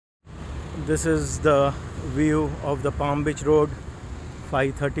This is the view of the Palm Beach Road,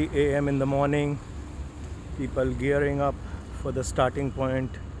 5:30 a.m. in the morning. People gearing up for the starting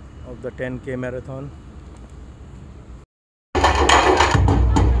point of the 10K marathon.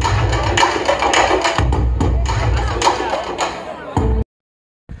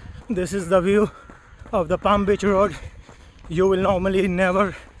 This is the view of the Palm Beach Road. You will normally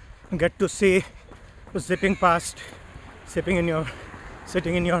never get to see zipping past, sitting in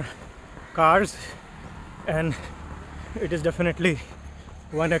your cars, and it is definitely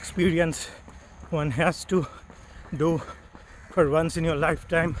one experience one has to do for once in your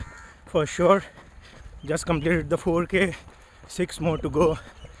lifetime for sure. Just completed the 4K, 6 more to go.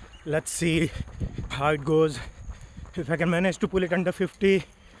 Let's see how it goes. If I can manage to pull it under 50,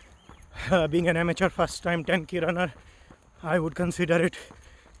 being an amateur first time 10K runner, I would consider it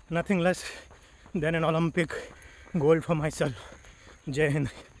nothing less than an Olympic gold for myself. Jai Hind.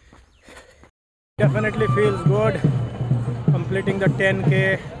 Definitely feels good completing the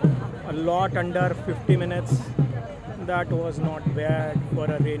 10K a lot under 50 minutes. That was not bad for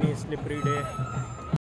a rainy, slippery day.